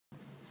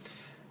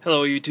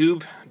Hello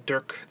YouTube,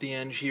 Dirk the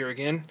Eng here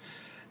again,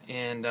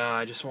 and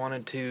I just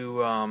wanted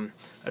to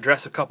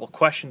address a couple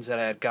questions that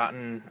I had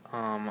gotten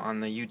on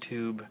the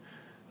YouTube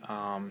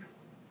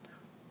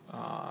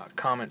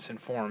comments and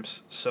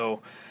forums.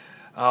 So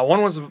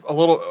one was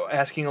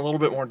asking a little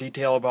bit more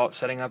detail about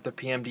setting up the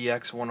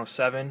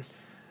PMDX107.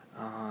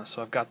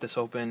 So I've got this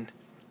open.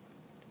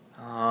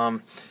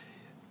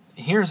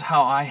 Here's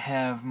how I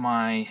have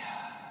my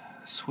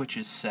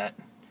switches set.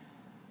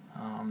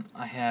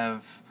 I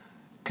have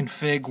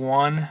config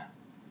 1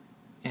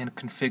 and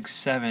config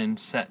 7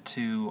 set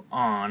to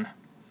on,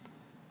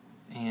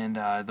 and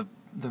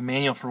the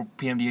manual for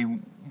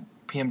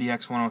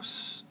PMDX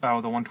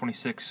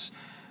 126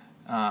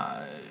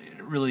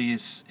 really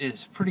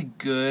is pretty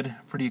good,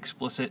 pretty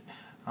explicit.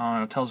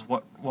 It tells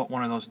what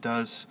one of those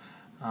does.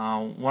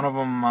 One of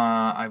them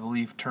I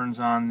believe turns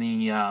on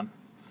the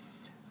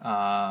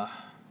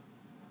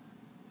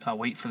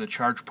wait for the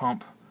charge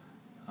pump,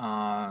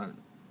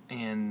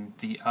 and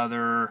the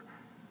other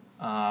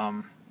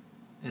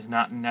is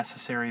not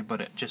necessary, but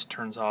it just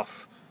turns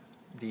off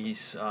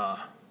these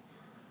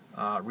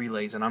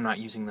relays, and I'm not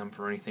using them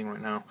for anything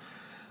right now.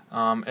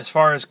 As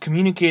far as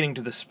communicating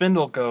to the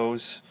spindle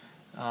goes,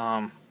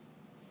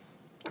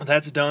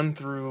 that's done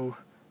through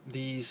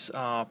these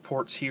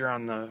ports here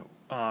on the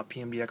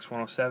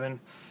PMDX107.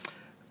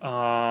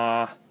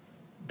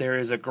 There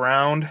is a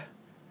ground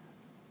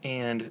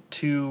and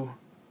two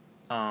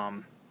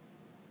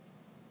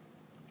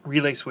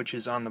relay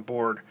switches on the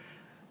board,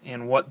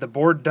 and what the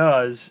board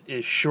does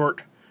is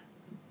short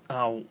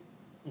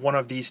one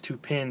of these two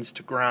pins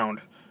to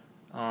ground,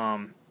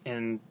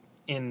 and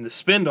in the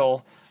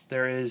spindle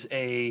there is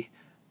a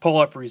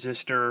pull-up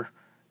resistor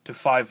to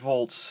 5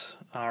 volts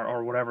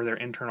or whatever their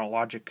internal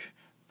logic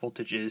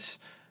voltage is,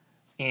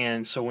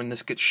 and so when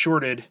this gets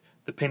shorted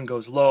the pin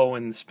goes low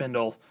in the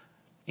spindle,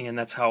 and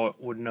that's how it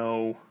would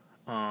know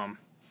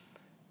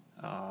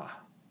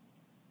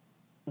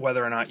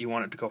whether or not you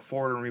want it to go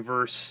forward and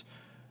reverse,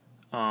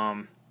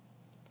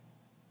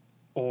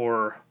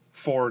 or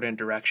forward and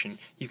direction.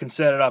 You can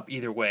set it up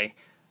either way.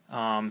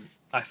 I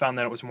found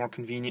that it was more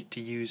convenient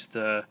to use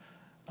the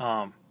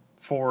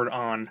forward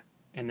on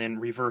and then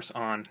reverse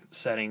on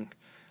setting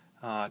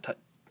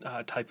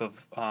type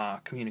of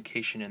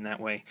communication in that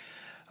way.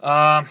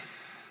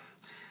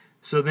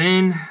 So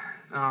then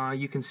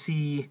you can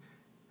see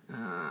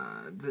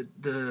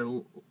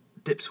the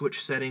dip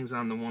switch settings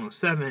on the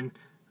 107.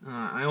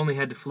 I only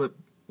had to flip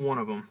one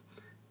of them.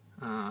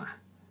 And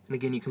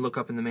again, you can look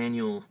up in the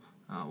manual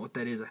what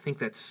that is. I think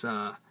that's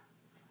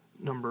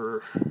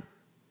number...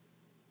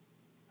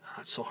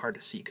 it's so hard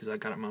to see because I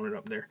got it mounted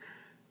up there.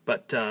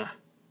 But I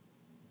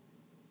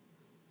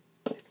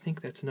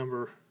think that's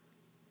number...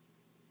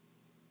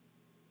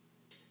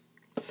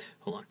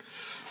 Hold on.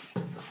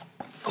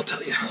 I'll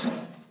tell you.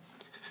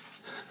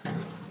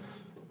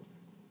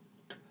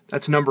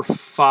 That's number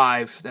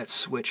 5 that's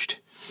switched.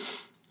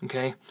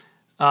 Okay?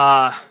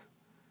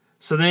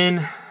 So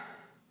then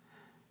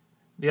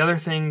the other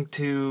thing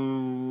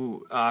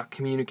to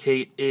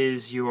communicate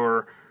is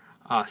your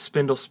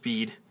spindle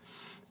speed,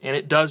 and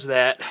it does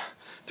that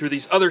through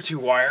these other two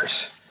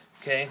wires.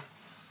 Okay,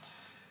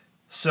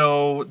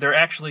 so they're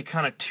actually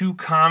kind of two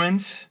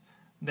commons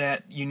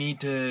that you need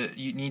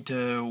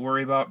to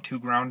worry about, two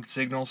ground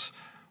signals.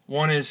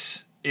 One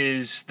is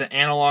the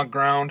analog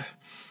ground,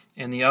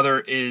 and the other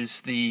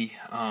is the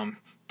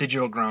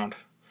digital ground.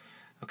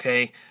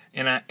 Okay,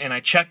 and I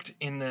checked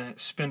in the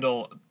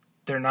spindle.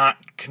 They're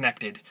not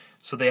connected,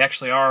 so they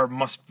actually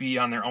must be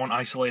on their own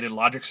isolated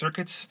logic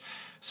circuits.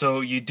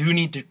 So you do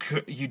need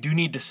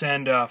to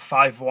send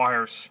 5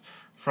 wires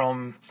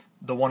from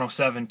the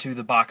 107 to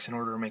the box in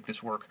order to make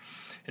this work.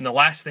 And the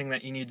last thing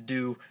that you need to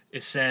do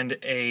is send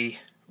a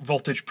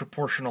voltage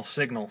proportional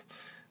signal.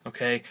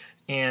 Okay,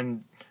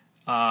 and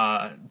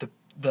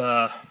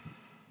the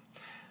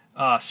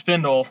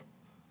spindle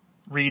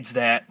reads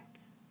that,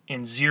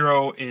 and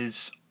 0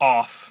 is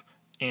off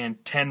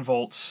and 10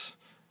 volts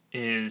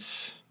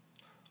is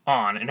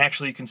on, and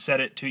actually you can set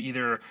it to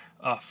either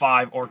a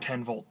 5 or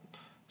 10 volt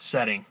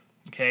setting.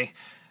 Okay,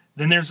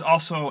 then there's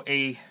also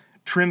a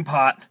trim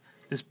pot,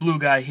 this blue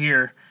guy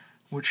here,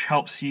 which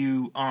helps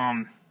you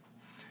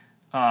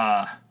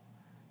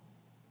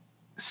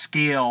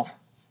scale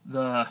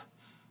the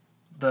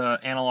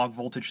analog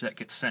voltage that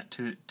gets sent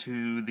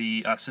to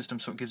the system,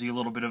 so it gives you a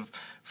little bit of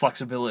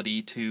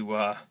flexibility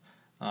to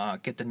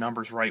get the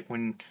numbers right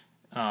when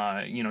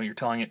you're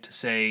telling it to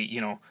say,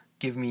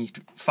 give me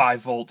 5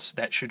 volts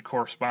that should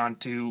correspond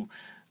to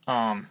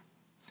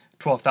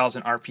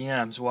 12,000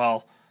 RPMs.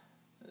 Well,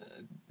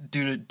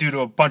 due to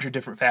a bunch of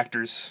different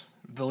factors,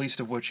 the least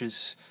of which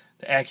is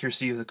the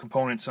accuracy of the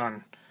components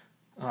on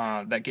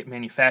that get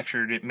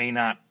manufactured, it may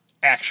not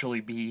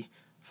actually be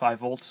 5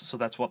 volts, so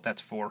that's what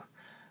that's for.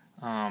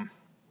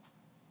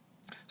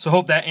 So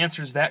hope that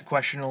answers that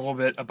question a little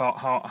bit about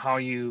how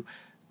you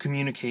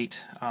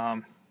communicate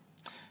to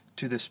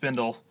the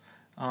spindle.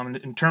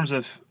 In terms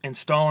of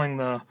installing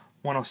the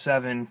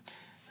 107,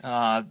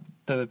 the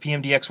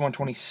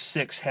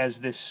PMDX126 has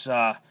this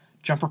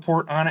jumper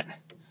port on it,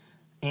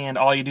 and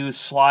all you do is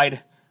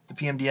slide the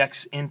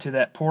PMDX into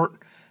that port,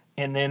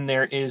 and then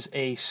there is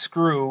a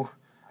screw,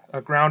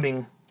 a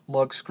grounding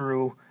lug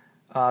screw,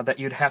 that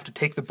you'd have to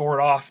take the board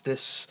off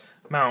this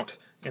mount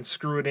and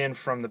screw it in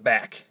from the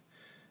back.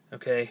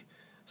 Okay,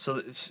 so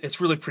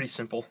it's really pretty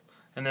simple.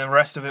 And then the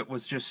rest of it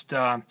was just,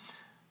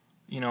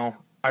 you know,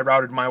 I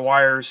routed my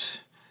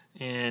wires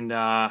and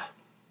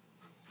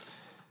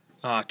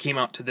came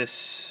out to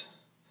this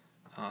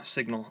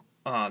signal,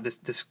 this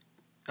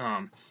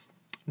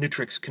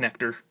Nutrix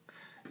connector,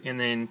 and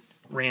then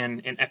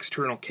ran an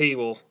external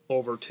cable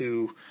over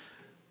to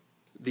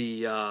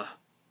the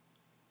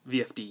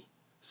VFD.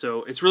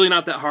 So it's really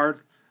not that hard.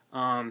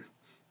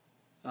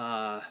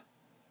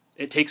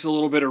 It takes a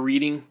little bit of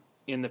reading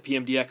in the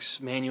PMDX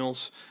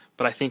manuals,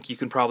 but I think you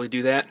can probably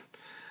do that.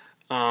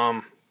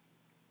 I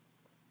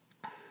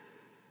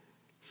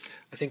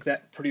think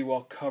that pretty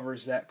well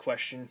covers that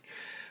question.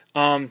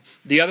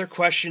 The other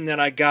question that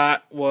I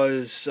got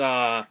was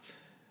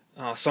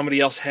somebody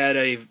else had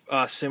a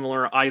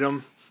similar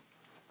item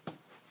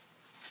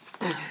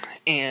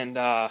and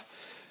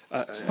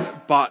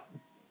bought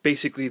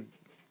basically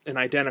an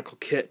identical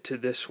kit to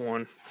this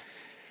one,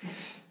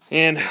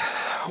 and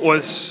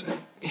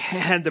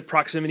had the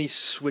proximity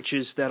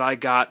switches that I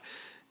got,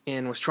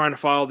 and was trying to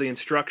follow the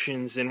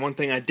instructions. And one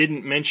thing I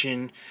didn't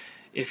mention,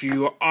 if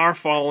you are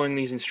following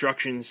these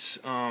instructions,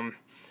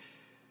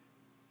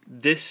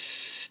 this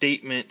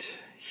statement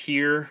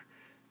here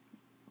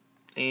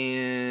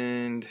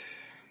and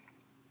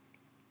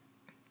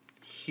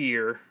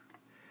here,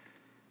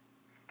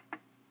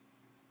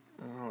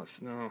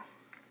 let's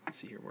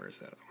see here, where is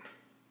that one?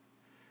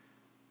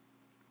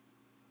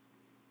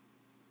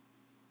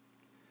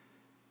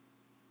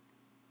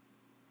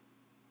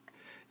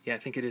 Yeah, I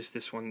think it is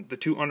this one. The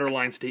two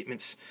underlined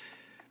statements.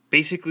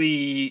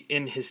 Basically,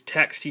 in his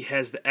text, he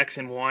has the X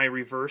and Y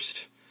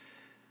reversed.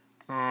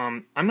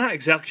 I'm not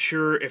exactly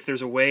sure if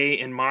there's a way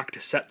in Mach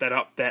to set that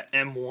up, that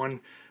M1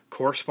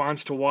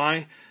 corresponds to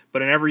Y,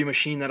 but in every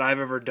machine that I've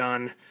ever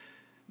done,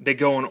 they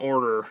go in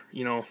order.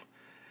 You know,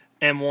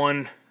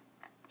 M1,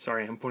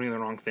 sorry, I'm putting the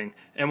wrong thing.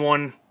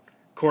 M1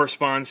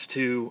 corresponds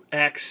to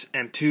X,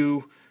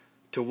 M2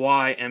 to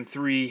Y,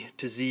 M3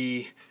 to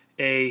Z,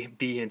 A,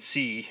 B, and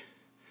C.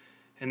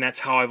 And that's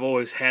how I've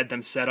always had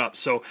them set up.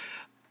 So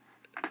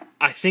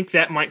I think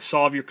that might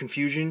solve your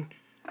confusion.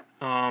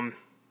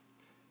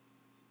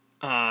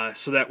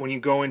 So that when you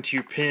go into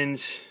your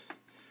pins,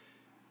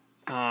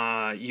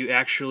 you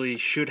actually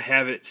should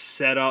have it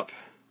set up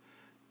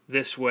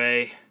this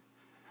way.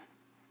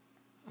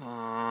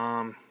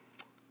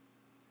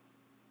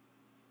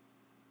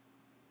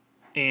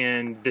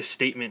 And this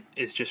statement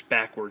is just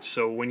backwards.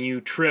 So when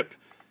you trip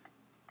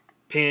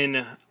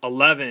pin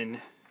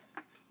 11,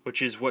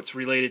 which is what's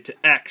related to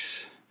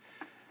X,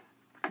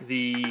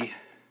 the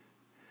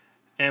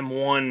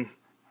M1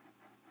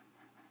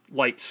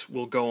 lights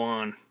will go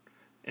on.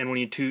 And when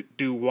you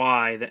do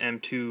Y, the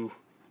M2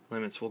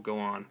 limits will go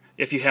on,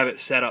 if you have it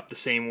set up the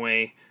same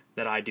way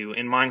that I do,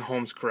 and mine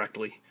homes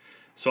correctly.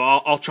 So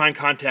I'll try and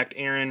contact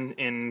Aaron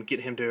and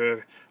get him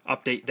to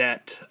update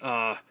that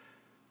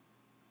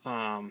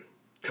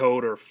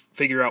code, or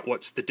figure out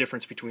what's the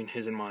difference between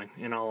his and mine,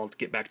 and I'll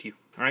get back to you.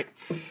 All right?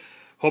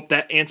 Hope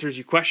that answers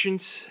your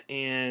questions,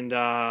 and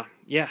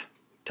yeah,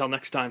 till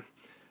next time.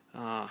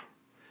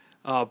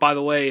 By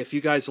the way, if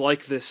you guys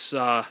like this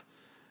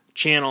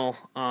channel,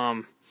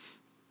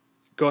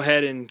 go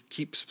ahead and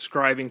keep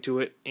subscribing to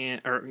it,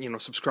 or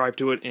subscribe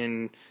to it,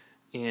 and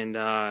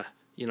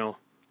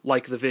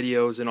like the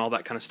videos and all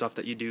that kind of stuff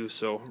that you do.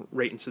 So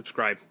rate and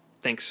subscribe.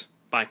 Thanks.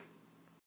 Bye.